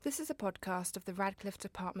This is a podcast of the Radcliffe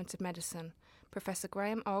Department of Medicine. Professor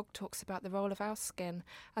Graham Ogg talks about the role of our skin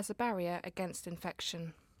as a barrier against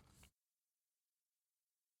infection.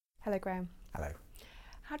 Hello, Graham. Hello.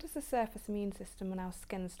 How does the surface immune system on our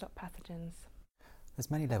skin stop pathogens?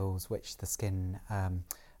 There's many levels which the skin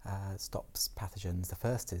stops pathogens. The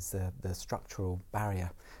first is the structural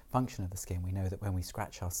barrier function of the skin. We know that when we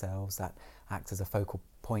scratch ourselves, that acts as a focal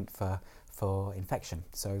point for infection.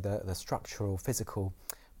 So the structural, physical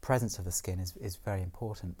presence of the skin is very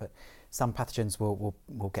important. But some pathogens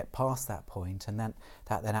will get past that point, and that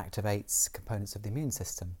then activates components of the immune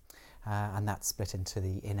system. And that's split into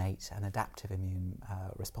the innate and adaptive immune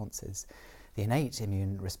responses. The innate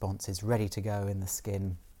immune response is ready to go in the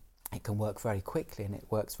skin. It can work very quickly, and it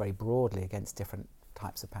works very broadly against different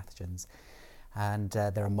types of pathogens. And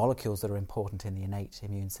there are molecules that are important in the innate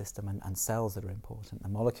immune system and cells that are important. The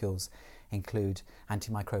molecules include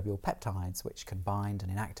antimicrobial peptides, which can bind and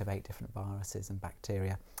inactivate different viruses and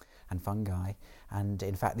bacteria and fungi. And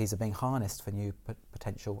in fact, these are being harnessed for new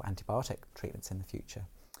potential antibiotic treatments in the future.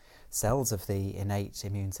 Cells of the innate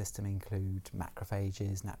immune system include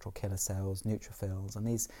macrophages, natural killer cells, neutrophils, and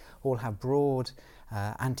these all have broad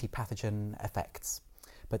anti-pathogen effects.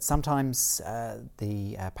 But sometimes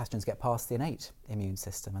the pathogens get past the innate immune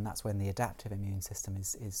system, and that's when the adaptive immune system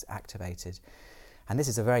is activated. And this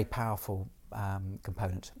is a very powerful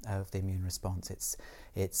component of the immune response.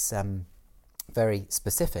 It's very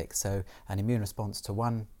specific, so an immune response to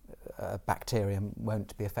one bacterium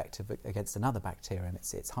won't be effective against another bacterium.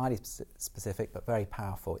 It's highly specific but very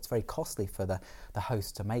powerful. It's very costly for the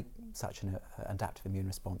host to make such an adaptive immune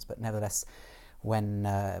response, but nevertheless, when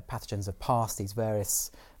pathogens have passed these various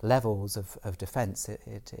levels of defence,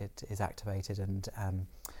 it is activated and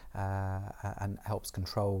helps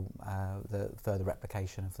control the further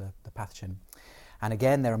replication of the pathogen. And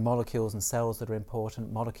again, there are molecules and cells that are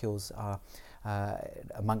important. Molecules are,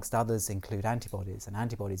 amongst others, include antibodies, and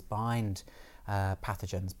antibodies bind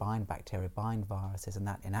pathogens, bind bacteria, bind viruses, and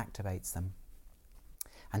that inactivates them.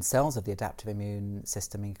 And cells of the adaptive immune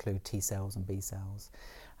system include T cells and B cells.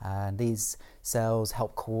 And these cells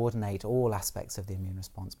help coordinate all aspects of the immune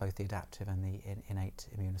response, both the adaptive and the innate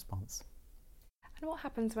immune response. And what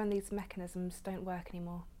happens when these mechanisms don't work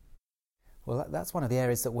anymore? Well, that's one of the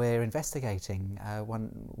areas that we're investigating.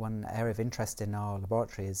 One area of interest in our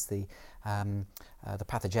laboratory is the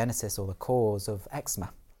pathogenesis or the cause of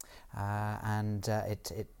eczema.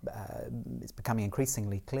 It's becoming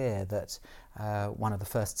increasingly clear that one of the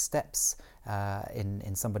first steps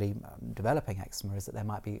in somebody developing eczema is that there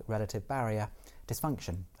might be relative barrier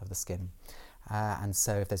dysfunction of the skin. And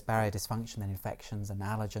so if there's barrier dysfunction, then infections and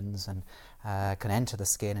allergens can enter the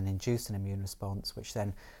skin and induce an immune response, which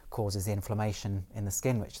then causes the inflammation in the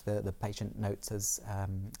skin, which the patient notes as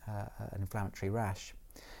an inflammatory rash.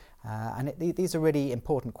 These are really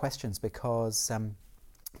important questions because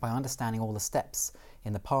by understanding all the steps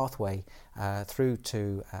in the pathway through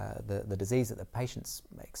to the disease that the patient's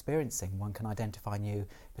experiencing, one can identify new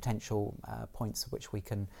potential points at which we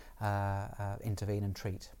can intervene and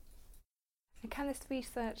treat. And can this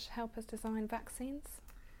research help us design vaccines?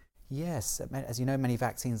 Yes, as you know, many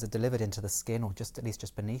vaccines are delivered into the skin, or at least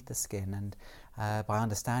just beneath the skin, and by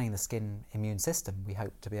understanding the skin immune system, we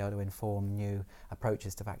hope to be able to inform new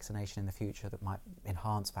approaches to vaccination in the future that might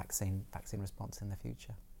enhance vaccine response in the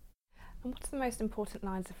future. And what's the most important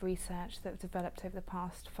lines of research that have developed over the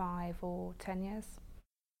past 5 or 10 years?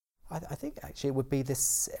 I think actually it would be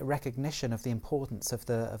this recognition of the importance of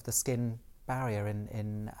the skin barrier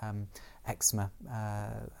in eczema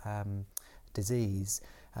disease.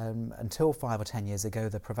 Until 5 or 10 years ago,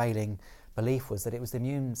 the prevailing belief was that it was the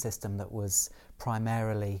immune system that was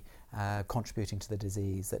primarily contributing to the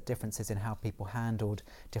disease, that differences in how people handled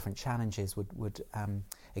different challenges would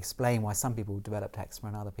explain why some people developed eczema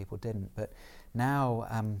and other people didn't. But now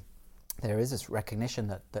there is this recognition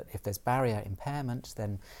that if there's barrier impairment,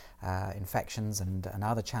 then infections and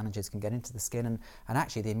other challenges can get into the skin, and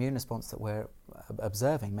actually the immune response that we're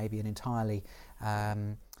observing may be an entirely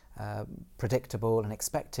predictable and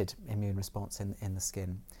expected immune response in the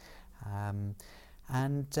skin.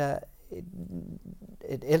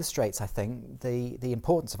 It illustrates, I think, the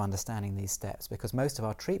importance of understanding these steps, because most of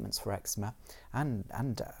our treatments for eczema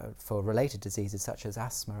and for related diseases such as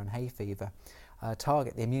asthma and hay fever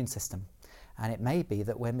target the immune system. And it may be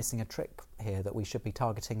that we're missing a trick here, that we should be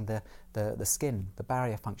targeting the skin, the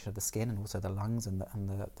barrier function of the skin, and also the lungs and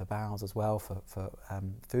the bowels as well for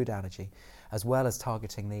food allergy, as well as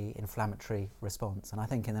targeting the inflammatory response. And I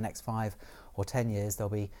think in the next 5 or 10 years there'll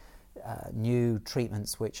be new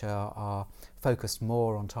treatments which are focused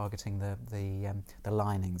more on targeting the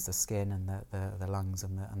linings, the skin and the lungs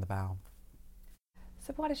and the bowel.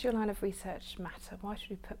 So why does your line of research matter? Why should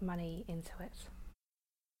we put money into it?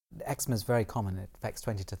 Eczema is very common. It affects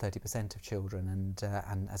 20 to 30% of children,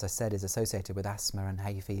 and as I said, is associated with asthma and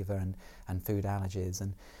hay fever and food allergies.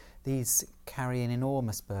 And these carry an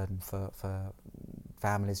enormous burden for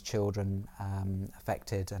families, children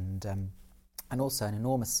affected, and also an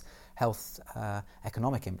enormous health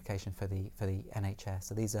economic implication for the NHS.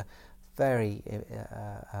 So these are very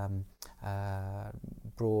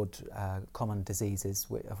broad, common diseases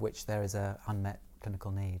of which there is an unmet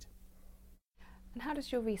clinical need. And how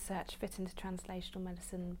does your research fit into translational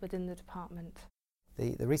medicine within the department?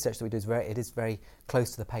 The research that we do is very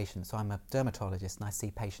close to the patient. So I'm a dermatologist and I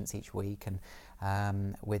see patients each week,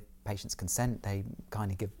 and with patients' consent they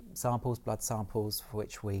kindly give samples, blood samples, for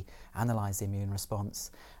which we analyse the immune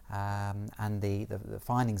response, and the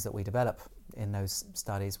findings that we develop in those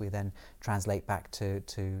studies we then translate back to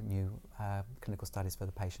new clinical studies for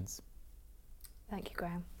the patients. Thank you,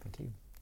 Graham. Thank you.